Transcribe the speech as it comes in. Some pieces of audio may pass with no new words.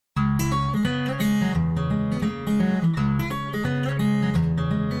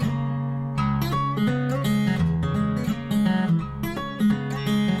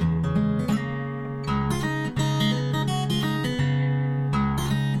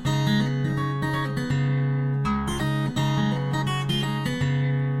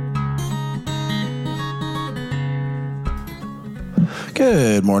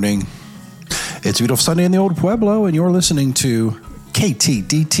Good morning. It's a beautiful Sunday in the Old Pueblo, and you're listening to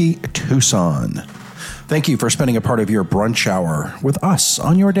KTDT Tucson. Thank you for spending a part of your brunch hour with us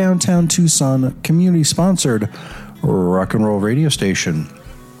on your downtown Tucson community-sponsored rock and roll radio station.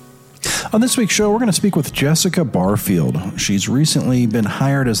 On this week's show, we're going to speak with Jessica Barfield. She's recently been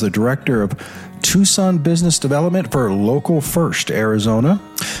hired as the Director of Tucson Business Development for Local First Arizona.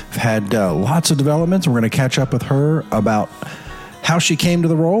 We've had lots of developments. We're going to catch up with her about how she came to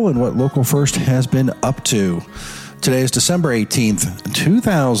the role and what Local First has been up to. Today is December 18th,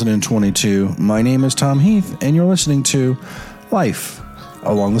 2022. My name is Tom Heath, and you're listening to Life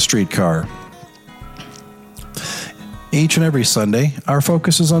Along the Streetcar. Each and every Sunday, our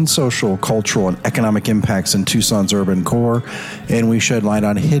focus is on social, cultural, and economic impacts in Tucson's urban core, and we shed light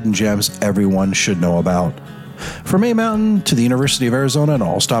on hidden gems everyone should know about. From A Mountain to the University of Arizona and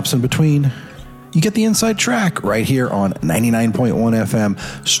all stops in between, you get the inside track right here on 99.1 FM,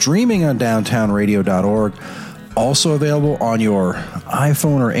 streaming on downtownradio.org. Also available on your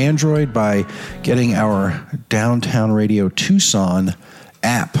iPhone or Android by getting our Downtown Radio Tucson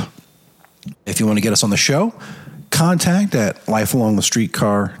app. If you want to get us on the show, contact at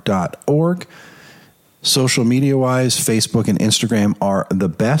lifealongthestreetcar.org. Social media-wise, Facebook and Instagram are the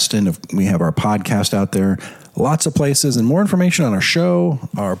best, and we have our podcast out there. Lots of places, and more information on our show,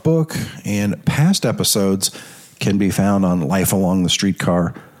 our book, and past episodes can be found on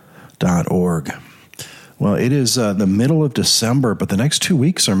lifealongthestreetcar.org. Well, it is the middle of December, but the next 2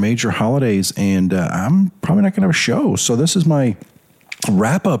 weeks are major holidays, and I'm probably not going to have a show. So this is my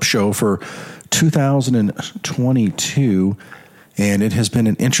wrap-up show for 2022, and it has been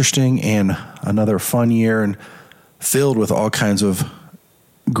an interesting and another fun year, and filled with all kinds of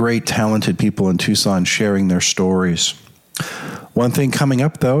great, talented people in Tucson sharing their stories. One thing coming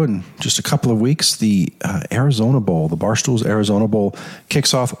up, though, in just a couple of weeks, the Arizona Bowl, the Barstool's Arizona Bowl,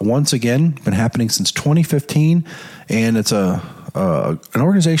 kicks off once again. Been happening since 2015, and it's an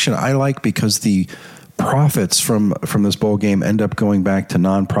organization I like because the profits from this bowl game end up going back to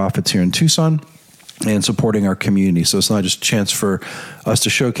nonprofits here in Tucson and supporting our community. So it's not just a chance for us to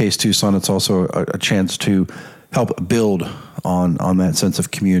showcase Tucson, it's also a chance to help build on that sense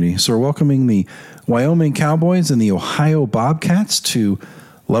of community. So we're welcoming the Wyoming Cowboys and the Ohio Bobcats to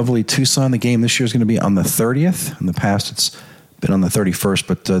lovely Tucson. The game this year is going to be on the 30th. In the past, it's been on the 31st,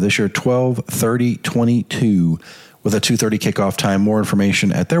 but this year, 12/30/22 with a 2:30 kickoff time. More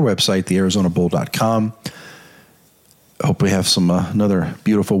information at their website, thearizonabowl.com. Hope we have some another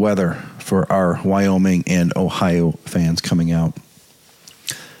beautiful weather for our Wyoming and Ohio fans coming out.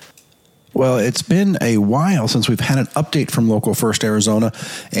 Well, it's been a while since we've had an update from Local First Arizona,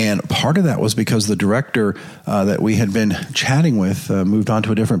 and part of that was because the director that we had been chatting with moved on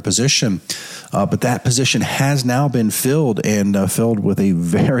to a different position. But that position has now been filled, and filled with a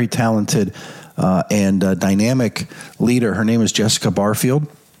very talented and dynamic leader. Her name is Jessica Barfield,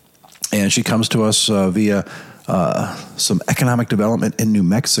 and she comes to us via some economic development in New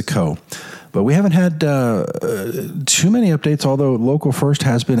Mexico. But we haven't had too many updates, although Local First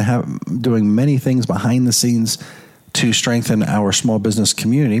has been doing many things behind the scenes to strengthen our small business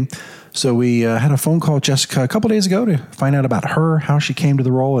community. So we had a phone call with Jessica a couple days ago to find out about her, how she came to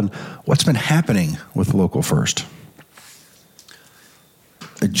the role, and what's been happening with Local First.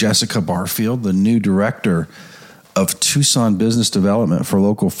 Jessica Barfield, the new director of Tucson Business Development for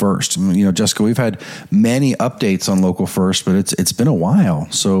Local First. You know, Jessica, we've had many updates on Local First, but it's been a while.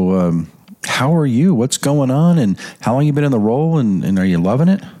 So how are you? What's going on? And how long have you been in the role? And are you loving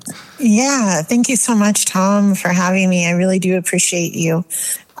it? Yeah, thank you so much, Tom, for having me. I really do appreciate you.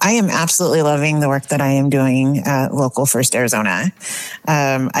 I am absolutely loving the work that I am doing at Local First Arizona.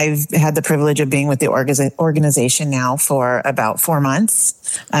 I've had the privilege of being with the organization now for about 4 months,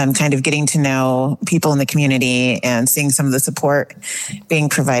 kind of getting to know people in the community and seeing some of the support being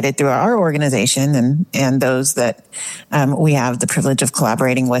provided through our organization and those that we have the privilege of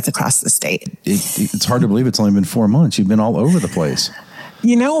collaborating with across the state. It's hard to believe it's only been 4 months. You've been all over the place.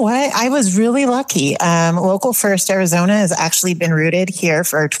 You know what? I was really lucky. Local First Arizona has actually been rooted here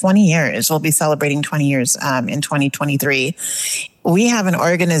for 20 years. We'll be celebrating 20 years in 2023. We have an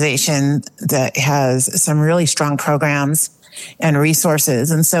organization that has some really strong programs and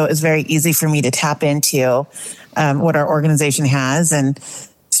resources. And so it's very easy for me to tap into what our organization has and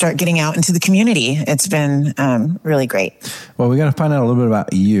start getting out into the community. It's been really great. Well, we got to find out a little bit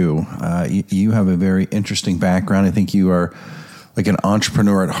about you. You have a very interesting background. I think you are like an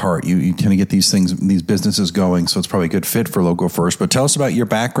entrepreneur at heart. You tend to get these businesses going, so it's probably a good fit for Local First. But tell us about your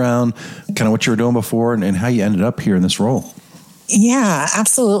background, kind of what you were doing before, and how you ended up here in this role. Yeah,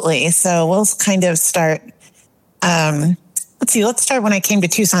 absolutely. So we'll kind of start Let's start when I came to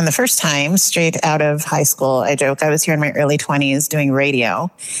Tucson the first time, straight out of high school. I joke I was here in my early 20s doing radio.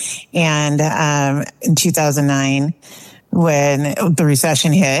 And in 2009, when the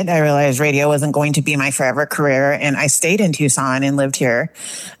recession hit, I realized radio wasn't going to be my forever career. And I stayed in Tucson and lived here.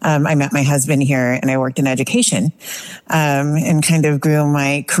 I met my husband here and I worked in education and kind of grew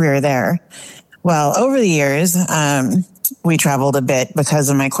my career there. Well, over the years, we traveled a bit because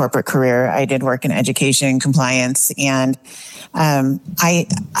of my corporate career. I did work in education, compliance, and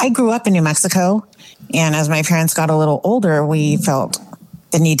I grew up in New Mexico. And as my parents got a little older, we felt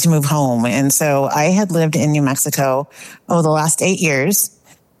the need to move home. And so I had lived in New Mexico the last 8 years.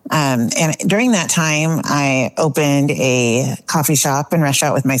 And during that time, I opened a coffee shop and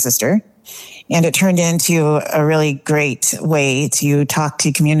restaurant with my sister. And it turned into a really great way to talk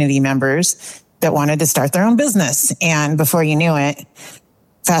to community members that wanted to start their own business. And before you knew it,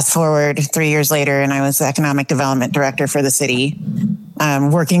 fast forward 3 years later, and I was the economic development director for the city,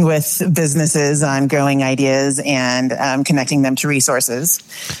 working with businesses on growing ideas and connecting them to resources.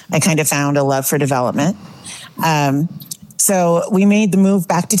 I kind of found a love for development. So we made the move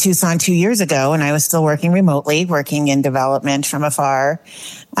back to Tucson 2 years ago, and I was still working remotely, working in development from afar.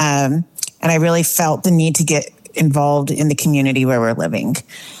 And I really felt the need to get involved in the community where we're living.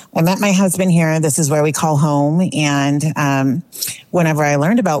 I met my husband here. This is where we call home. And whenever I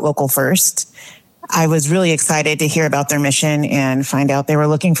learned about Local First, I was really excited to hear about their mission and find out they were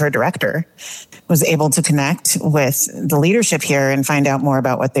looking for a director. Was able to connect with the leadership here and find out more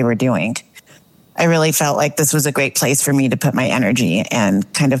about what they were doing. I really felt like this was a great place for me to put my energy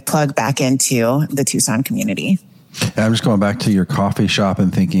and kind of plug back into the Tucson community. Yeah, I'm just going back to your coffee shop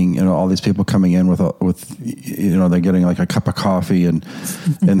and thinking, all these people coming in with they're getting like a cup of coffee and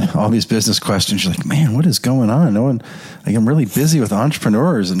all these business questions. You're like, man, what is going on? I'm really busy with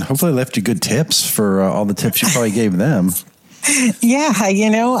entrepreneurs, and hopefully I left you good tips for all the tips you probably gave them. Yeah,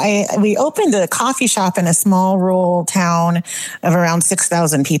 we opened a coffee shop in a small rural town of around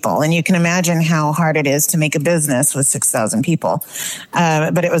 6,000 people. And you can imagine how hard it is to make a business with 6,000 people.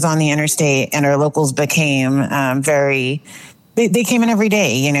 But it was on the interstate, and our locals became they came in every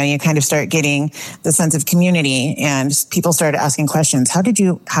day. You kind of start getting the sense of community, and people started asking questions. How did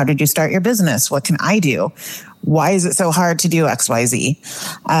you start your business? What can I do? Why is it so hard to do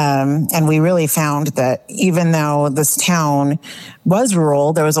XYZ? And we really found that even though this town was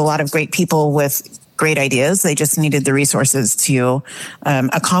rural, there was a lot of great people with great ideas. They just needed the resources to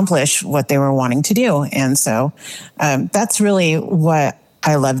accomplish what they were wanting to do. And so that's really what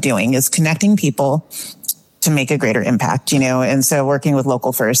I love doing, is connecting people to make a greater impact, and so working with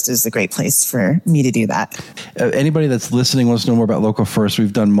Local First is a great place for me to do that. Anybody that's listening wants to know more about Local First.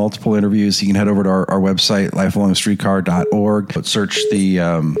 We've done multiple interviews. You can head over to our website, lifealongstreetcar.org, search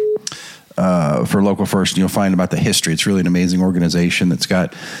for Local First, and you'll find about the history. It's really an amazing organization that's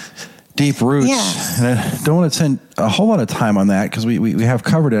got deep roots. Yeah. And I don't want to spend a whole lot of time on that because we have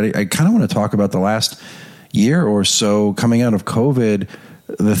covered it. I kind of want to talk about the last year or so coming out of COVID,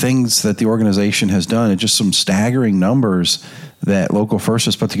 the things that the organization has done, and just some staggering numbers that Local First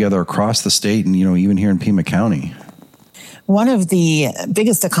has put together across the state and, even here in Pima County. One of the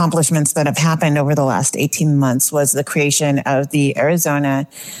biggest accomplishments that have happened over the last 18 months was the creation of the Arizona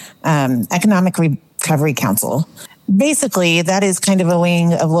Economic Recovery Council. Basically, that is kind of a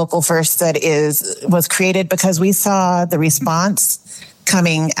wing of Local First that was created because we saw the response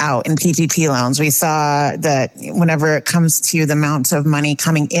coming out in PPP loans. We saw that whenever it comes to the amount of money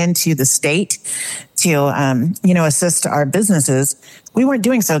coming into the state to, assist our businesses, we weren't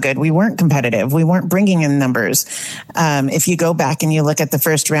doing so good. We weren't competitive. We weren't bringing in numbers. If you go back and you look at the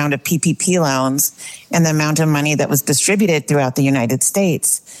first round of PPP loans and the amount of money that was distributed throughout the United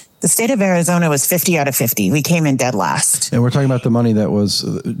States, the state of Arizona was 50 out of 50. We came in dead last. And we're talking about the money that was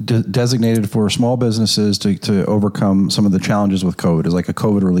designated for small businesses to overcome some of the challenges with COVID. It's like a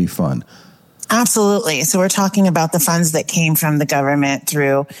COVID relief fund. Absolutely. So we're talking about the funds that came from the government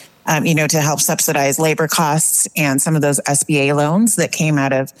through, to help subsidize labor costs and some of those SBA loans that came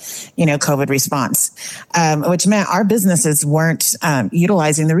out of, COVID response, which meant our businesses weren't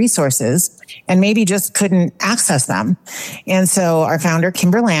utilizing the resources and maybe just couldn't access them. And so our founder,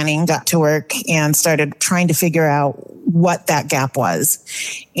 Kimber Lanning, got to work and started trying to figure out what that gap was.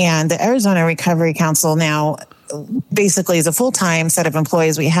 And the Arizona Recovery Council now basically is a full-time set of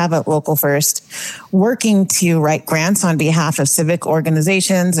employees we have at Local First working to write grants on behalf of civic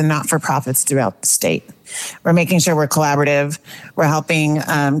organizations and not-for-profits throughout the state. We're making sure we're collaborative. We're helping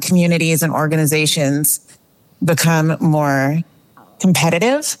communities and organizations become more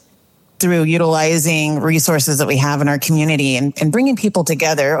competitive through utilizing resources that we have in our community and bringing people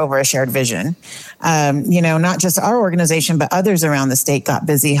together over a shared vision. Not just our organization, but others around the state got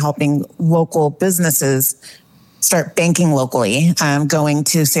busy helping local businesses start banking locally, going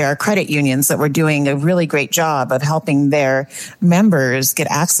to, say, our credit unions that were doing a really great job of helping their members get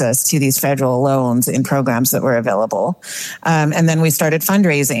access to these federal loans and programs that were available. And then we started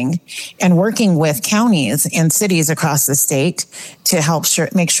fundraising and working with counties and cities across the state to help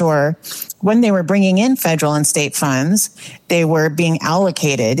make sure when they were bringing in federal and state funds, they were being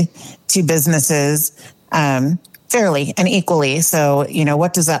allocated to businesses fairly and equally. So,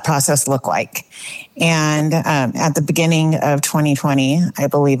 what does that process look like? And at the beginning of 2020, I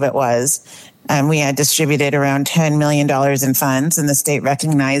believe it was, we had distributed around $10 million in funds, and the state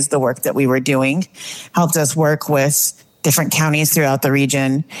recognized the work that we were doing, helped us work with different counties throughout the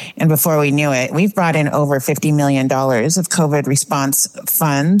region. And before we knew it, we've brought in over $50 million of COVID response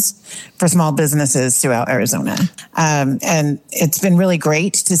funds for small businesses throughout Arizona. And it's been really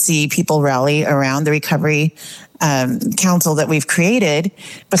great to see people rally around the recovery council that we've created,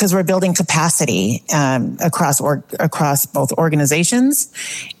 because we're building capacity across both organizations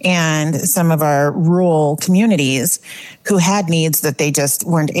and some of our rural communities who had needs that they just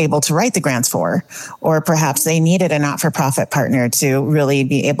weren't able to write the grants for, or perhaps they needed a not-for-profit partner to really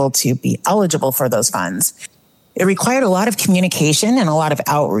be able to be eligible for those funds. It required a lot of communication and a lot of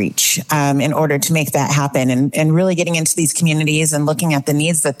outreach in order to make that happen, and really getting into these communities and looking at the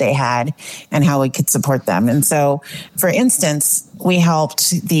needs that they had and how we could support them. And so, for instance, we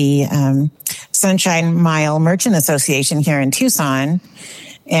helped the Sunshine Mile Merchant Association here in Tucson,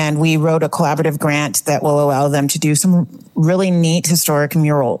 and we wrote a collaborative grant that will allow them to do some really neat historic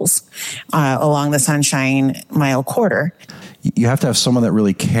murals along the Sunshine Mile corridor. You have to have someone that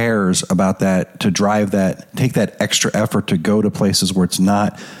really cares about that to drive that, take that extra effort to go to places where it's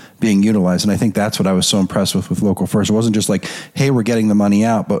not being utilized. And I think that's what I was so impressed with Local First. It wasn't just like, hey, we're getting the money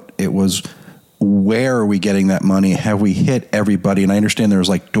out, but it was, where are we getting that money? Have we hit everybody? And I understand there was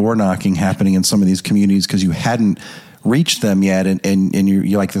like door knocking happening in some of these communities because you hadn't reached them yet. And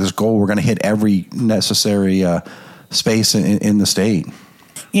you're like, this goal, we're going to hit every necessary space in the state.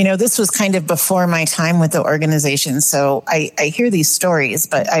 This was kind of before my time with the organization. So I hear these stories,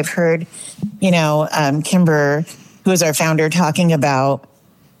 but I've heard, Kimber, who is our founder, talking about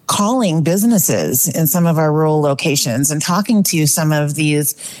calling businesses in some of our rural locations and talking to some of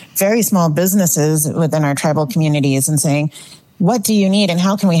these very small businesses within our tribal communities and saying, what do you need and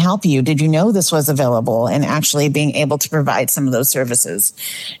how can we help you? Did you know this was available? And actually being able to provide some of those services.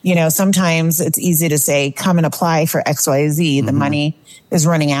 Sometimes it's easy to say, come and apply for XYZ. Mm-hmm. The money is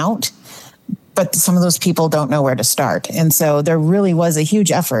running out, but some of those people don't know where to start. And so there really was a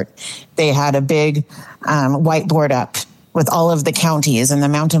huge effort. They had a big whiteboard up with all of the counties and the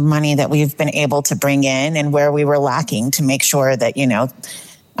amount of money that we've been able to bring in and where we were lacking to make sure that,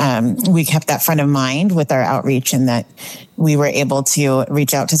 we kept that front of mind with our outreach, and that we were able to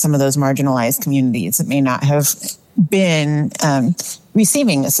reach out to some of those marginalized communities that may not have been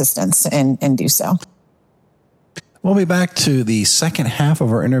receiving assistance and do so. We'll be back to the second half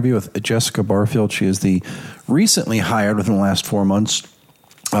of our interview with Jessica Barfield. She is the recently hired, within the last 4 months,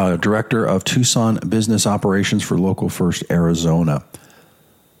 Director of Tucson Business Operations for Local First Arizona.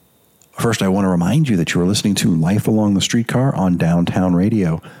 First, I want to remind you that you are listening to Life Along the Streetcar on Downtown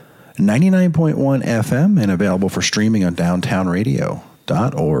Radio, 99.1 FM, and available for streaming on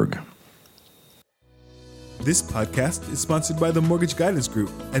downtownradio.org. This podcast is sponsored by the Mortgage Guidance Group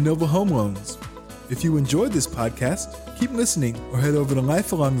and Nova Home Loans. If you enjoyed this podcast, keep listening or head over to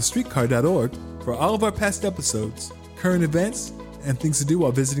lifealongthestreetcar.org for all of our past episodes, current events, and things to do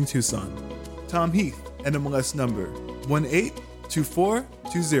while visiting Tucson. Tom Heath, NMLS number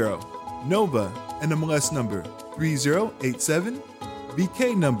 182420. Nova, NMLS number 3087.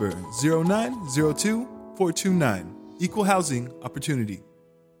 BK number 0902429. Equal housing opportunity.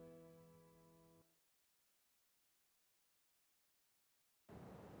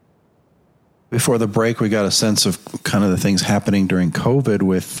 Before the break, we got a sense of kind of the things happening during COVID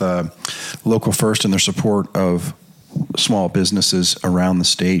with Local First and their support of small businesses around the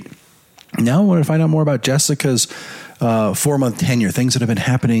state. Now I want to find out more about Jessica's 4-month tenure, things that have been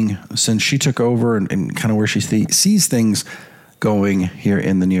happening since she took over and kind of where she sees things going here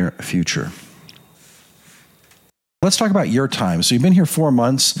in the near future. Let's talk about your time. So you've been here 4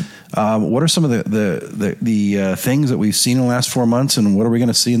 months. What are some of the things that we've seen in the last 4 months, and what are we going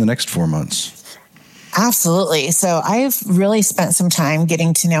to see in the next 4 months? Absolutely. So I've really spent some time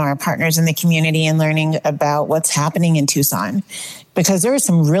getting to know our partners in the community and learning about what's happening in Tucson. because there are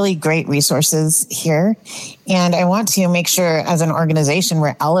some really great resources here. And I want to make sure as an organization,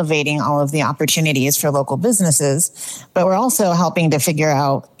 we're elevating all of the opportunities for local businesses, but we're also helping to figure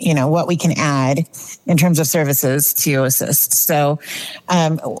out, what we can add in terms of services to assist. So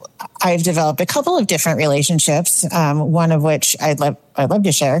I've developed a couple of different relationships, one of which I'd love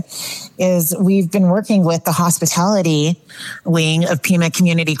to share is we've been working with the hospitality wing of Pima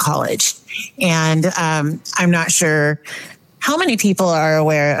Community College. And I'm not sure how many people are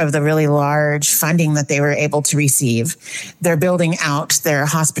aware of the really large funding that they were able to receive. They're building out their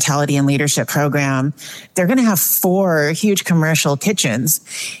hospitality and leadership program. They're going to have 4 huge commercial kitchens.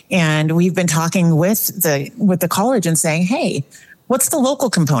 And we've been talking with the college and saying, hey, what's the local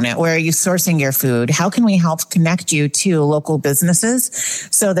component? Where are you sourcing your food? How can we help connect you to local businesses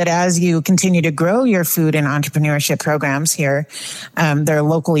so that as you continue to grow your food and entrepreneurship programs here, they're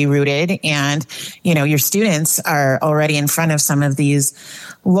locally rooted and, your students are already in front of some of these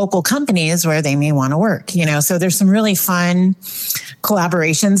local companies where they may want to work, so there's some really fun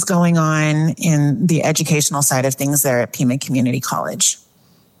collaborations going on in the educational side of things there at Pima Community College.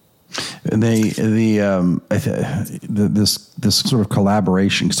 And this sort of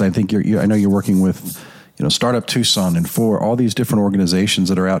collaboration, because I think I know you're working with Startup Tucson and 4 all these different organizations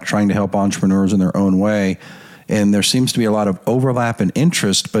that are out trying to help entrepreneurs in their own way, and there seems to be a lot of overlap and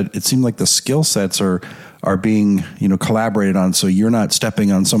interest, but it seems like the skill sets are being collaborated on. So you're not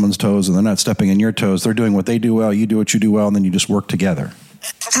stepping on someone's toes, and they're not stepping on your toes. They're doing what they do well, you do what you do well, and then you just work together.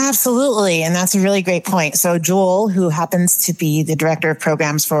 Absolutely. And that's a really great point. So Joel, who happens to be the director of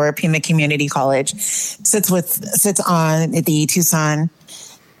programs for Pima Community College, sits on the Tucson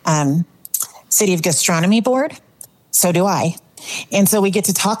City of Gastronomy Board. So do I. And so we get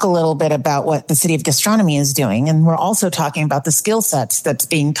to talk a little bit about what the City of Gastronomy is doing. And we're also talking about the skill sets that's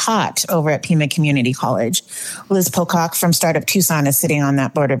being taught over at Pima Community College. Liz Pocock from Startup Tucson is sitting on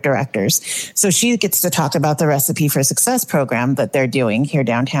that board of directors. So she gets to talk about the Recipe for Success program that they're doing here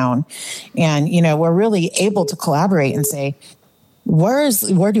downtown. And, we're really able to collaborate and say, where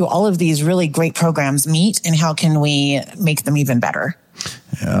do all of these really great programs meet and how can we make them even better?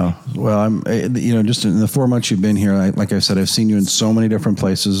 Yeah. Well, I'm, just in the 4 months you've been here, like I said, I've seen you in so many different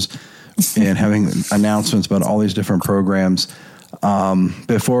places and having announcements about all these different programs.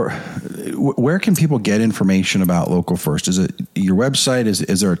 Where can people get information about Local First? Is it your website?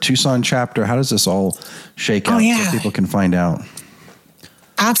 Is there a Tucson chapter? How does this all shake out so people can find out?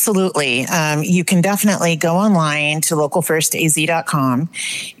 Absolutely. You can definitely go online to localfirstaz.com.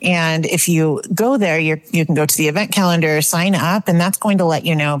 And if you go there, you can go to the event calendar, sign up, and that's going to let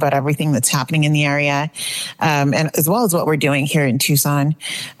you know about everything that's happening in the area, and as well as what we're doing here in Tucson.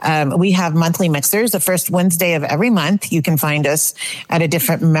 We have monthly mixers. The first Wednesday of every month, you can find us at a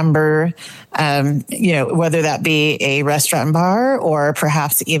different member, whether that be a restaurant and bar or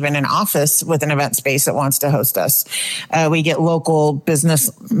perhaps even an office with an event space that wants to host us. We get local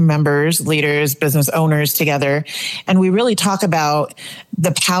business members, leaders, business owners together, and we really talk about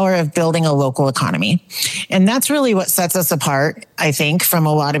the power of building a local economy. And that's really what sets us apart, I think, from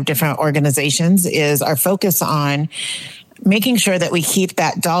a lot of different organizations is our focus on making sure that we keep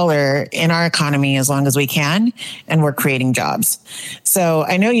that dollar in our economy as long as we can, and we're creating jobs. So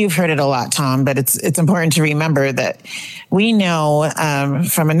I know you've heard it a lot, Tom, but it's important to remember that we know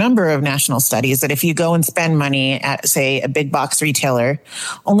from a number of national studies that if you go and spend money at, say, a big box retailer,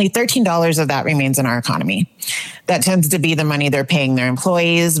 only $13 of that remains in our economy. That tends to be the money they're paying their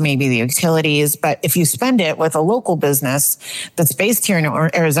employees, maybe the utilities. But if you spend it with a local business that's based here in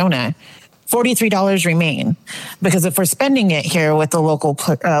Arizona, $43 remain, because if we're spending it here with the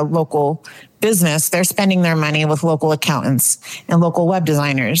local business, they're spending their money with local accountants and local web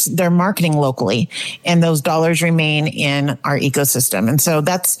designers. They're marketing locally, and those dollars remain in our ecosystem. And so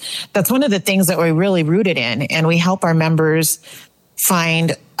that's one of the things that we're really rooted in, and we help our members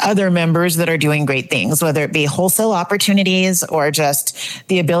find other members that are doing great things, whether it be wholesale opportunities or just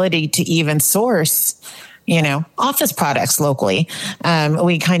the ability to even source office products locally.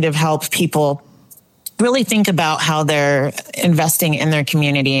 We kind of help people really think about how they're investing in their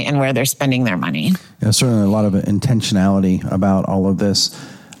community and where they're spending their money. Yeah, certainly a lot of intentionality about all of this.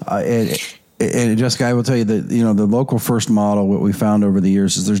 Jessica, I will tell you that, the Local First model, what we found over the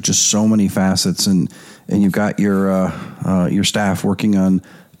years is there's just so many facets, and you've got your staff working on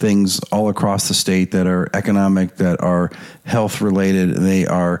things all across the state that are economic, that are health related, they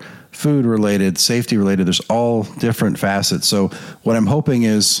are food related, safety related. There's all different facets. So what I'm hoping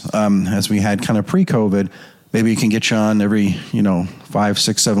is, as we had kind of pre-COVID, maybe you can get you on every, 5,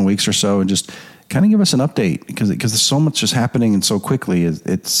 6, 7 weeks or so and just kind of give us an update because there's so much just happening and so quickly.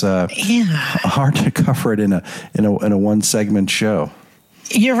 It's hard to cover it in a one segment show.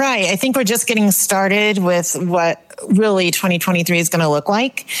 You're right. I think we're just getting started with what really 2023 is going to look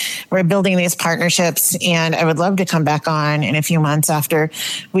like. We're building these partnerships, and I would love to come back on in a few months after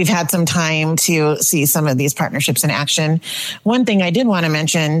we've had some time to see some of these partnerships in action. One thing I did want to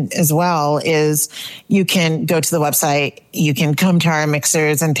mention as well is you can go to the website, you can come to our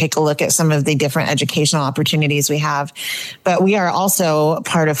mixers and take a look at some of the different educational opportunities we have. But we are also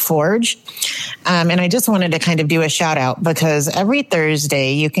part of Forge. And I just wanted to kind of do a shout out because every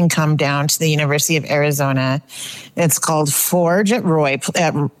Thursday you can come down to the University of Arizona. It's called Forge at Roy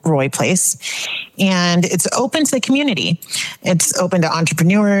Place, and it's open to the community. It's open to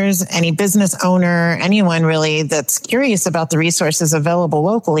entrepreneurs, any business owner, anyone really that's curious about the resources available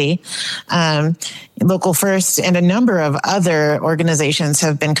locally. Local First and a number of other organizations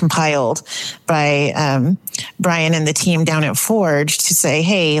have been compiled by Brian and the team down at Forge to say,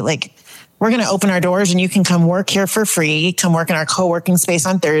 hey, we're going to open our doors and you can come work here for free, come work in our co-working space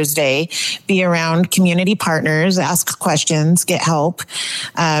on Thursday, be around community partners, ask questions, get help.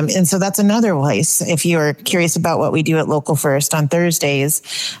 And so that's another place. If you're curious about what we do at Local First on Thursdays,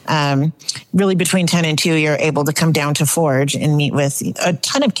 really between 10 and 2, you're able to come down to Forge and meet with a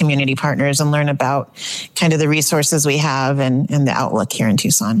ton of community partners and learn about kind of the resources we have and the outlook here in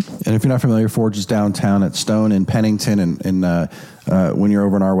Tucson. And if you're not familiar, Forge is downtown at Stone and Pennington, and when you're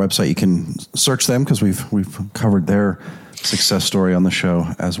over on our website, you can search them because we've covered their success story on the show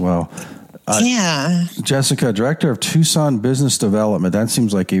as well. Jessica, Director of Tucson Business Development. That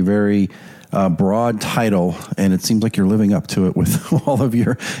seems like a very broad title, and it seems like you're living up to it with all of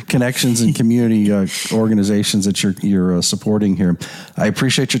your connections and community organizations that you're supporting here. I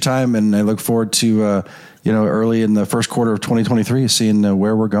appreciate your time, and I look forward to early in the first quarter of 2023 seeing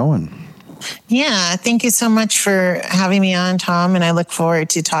where we're going. Yeah, thank you so much for having me on, Tom. And I look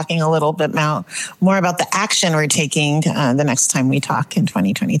forward to talking a little bit more about the action we're taking the next time we talk in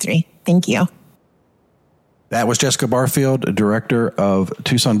 2023. Thank you. That was Jessica Barfield, Director of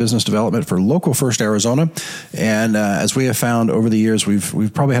Tucson Business Development for Local First Arizona. And as we have found over the years,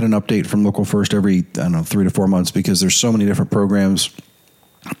 we've probably had an update from Local First every, 3 to 4 months because there's so many different programs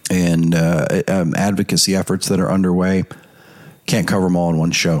and advocacy efforts that are underway. Can't cover them all in one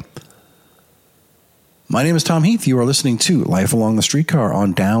show. My name is Tom Heath. You are listening to Life Along the Streetcar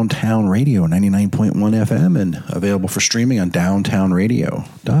on Downtown Radio, 99.1 FM, and available for streaming on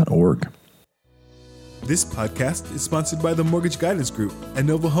downtownradio.org. This podcast is sponsored by the Mortgage Guidance Group and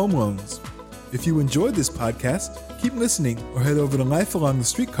Nova Home Loans. If you enjoyed this podcast, keep listening or head over to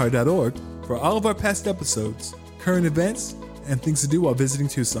lifealongthestreetcar.org for all of our past episodes, current events, and things to do while visiting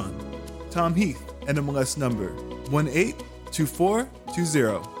Tucson. Tom Heath, NMLS number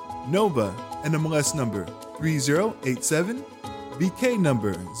 182420. Nova, NMLS number 3087, BK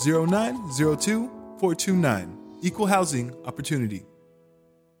number 0902429. Equal housing opportunity.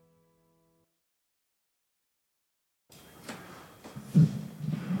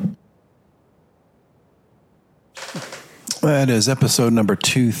 That is episode number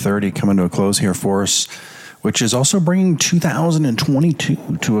 230 coming to a close here for us, which is also bringing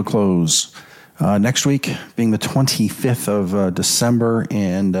 2022 to a close. Next week being the 25th of December,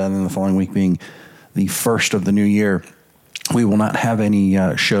 and then the following week being the 1st of the new year. We will not have any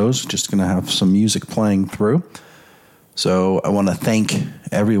shows, just going to have some music playing through. So I want to thank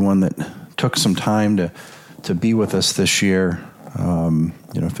everyone that took some time to be with us this year.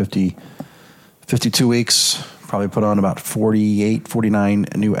 52 weeks, probably put on about 49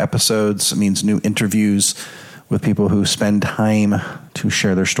 new episodes. It means new interviews with people who spend time to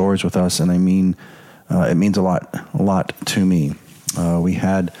share their stories with us. And I mean, it means a lot to me. We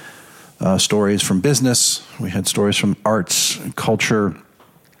had stories from business. We had stories from arts, culture,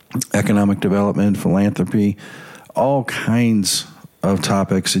 economic development, philanthropy, all kinds of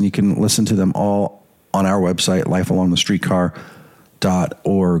topics. And you can listen to them all on our website,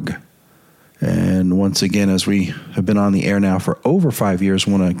 lifealongthestreetcar.org. And once again, as we have been on the air now for over 5 years,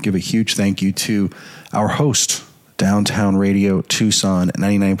 I want to give a huge thank you to our host, Downtown Radio Tucson,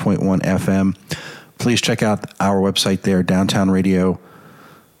 99.1 FM. Please check out our website there,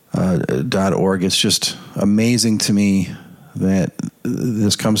 downtownradio.org. It's just amazing to me that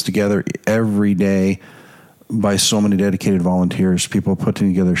this comes together every day by so many dedicated volunteers, people putting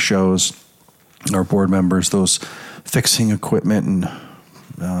together shows, our board members, those fixing equipment and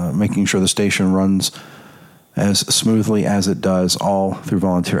making sure the station runs as smoothly as it does, all through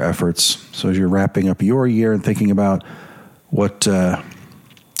volunteer efforts. So as you're wrapping up your year and thinking about what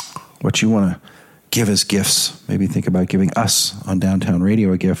you want to give as gifts, maybe think about giving us on Downtown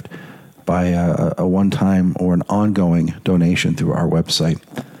Radio a gift. by a one-time or an ongoing donation through our website.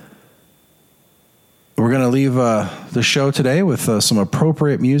 We're going to leave the show today with some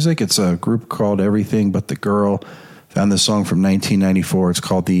appropriate music. It's a group called Everything But the Girl. Found this song from 1994. It's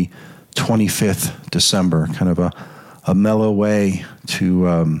called The 25th December. Kind of a mellow way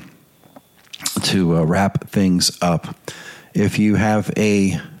to wrap things up. If you have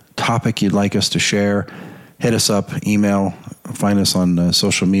a topic you'd like us to share, hit us up, email, find us on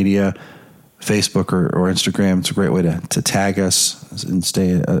social media, Facebook or Instagram. It's a great way to tag us and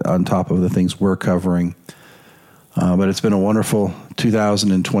stay on top of the things we're covering. But it's been a wonderful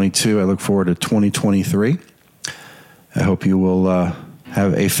 2022. I look forward to 2023. I hope you will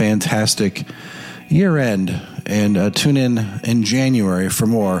have a fantastic year end and tune in January for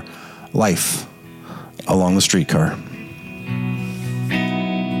more Life Along the Streetcar.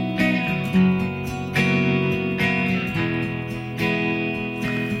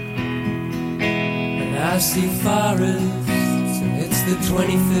 I see forests, and it's the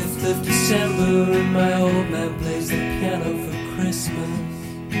 25th of December, and my old man plays the piano for Christmas.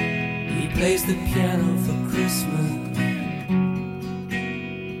 He plays the piano for Christmas.